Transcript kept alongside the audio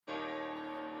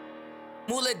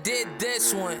Mula did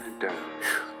this one.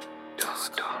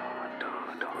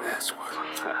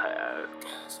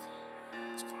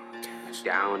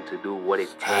 Down to do what it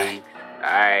takes.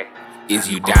 Alright. Is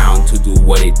you down to do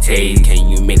what it takes? Can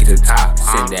you make it to the top?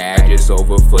 Send the address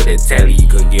over for the telly. You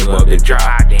can give up the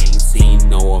drop. They ain't seen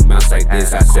no amounts like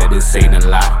this. I said this ain't a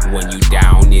lot. When you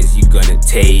down, is you gonna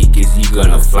take? Is you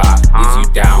gonna flop? Is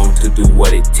you down to do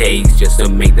what it takes just to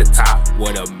make the top?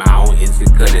 What amount is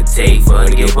it gonna take for her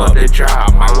to give up the drop?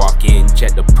 I might walk in,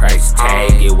 check the price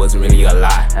tag. It wasn't really a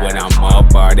lot. When I'm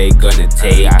up, are they gonna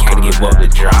take? Can't give up the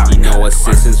drop. You know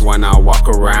assistance when I walk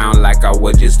around like I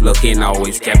was just looking.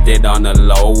 Always kept it on the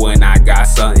low when I got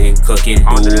something cooking. Do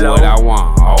what I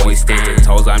want, always 10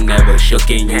 toes, I'm never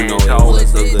shookin'. You know it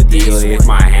was a good deal if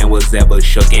my hand was ever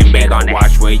shookin'. Better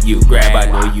watch where you grab, I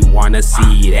know you wanna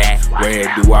see that. Where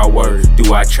do I work,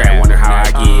 do I trap, wonder how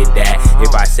I get that.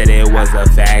 If I said it was a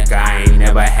fact, I ain't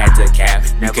never had to cap.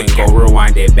 You can go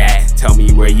rewind it back, tell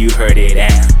me where you heard it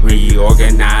at.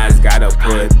 Reorganize, gotta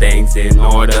put things in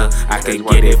order. I could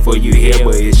get it for you here,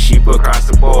 but it's cheap across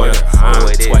the border.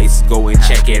 Twice, go and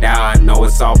check it out, I know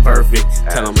it's all perfect.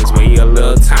 Tell them it's wait a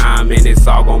little time and it's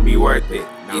all gonna be worth it.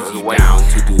 Is you down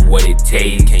to do what it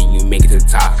takes? Can you make it to the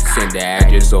top? Send the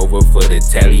address over for the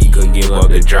telly. You can give up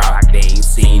the drop. They ain't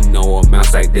seen no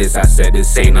amounts like this. I said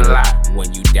this ain't a lot.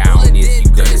 When you down, is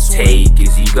you gonna take?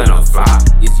 Is you gonna flop?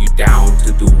 Is you down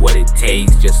to do what it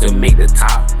takes just to make the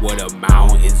top? What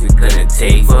amount is it gonna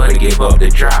take for her to give up the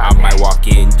drop? I might walk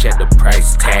in, check the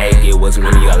price tag. It wasn't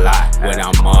really a lot. When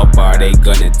I'm up, are they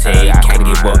gonna take? Can't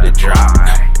give up the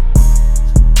drop.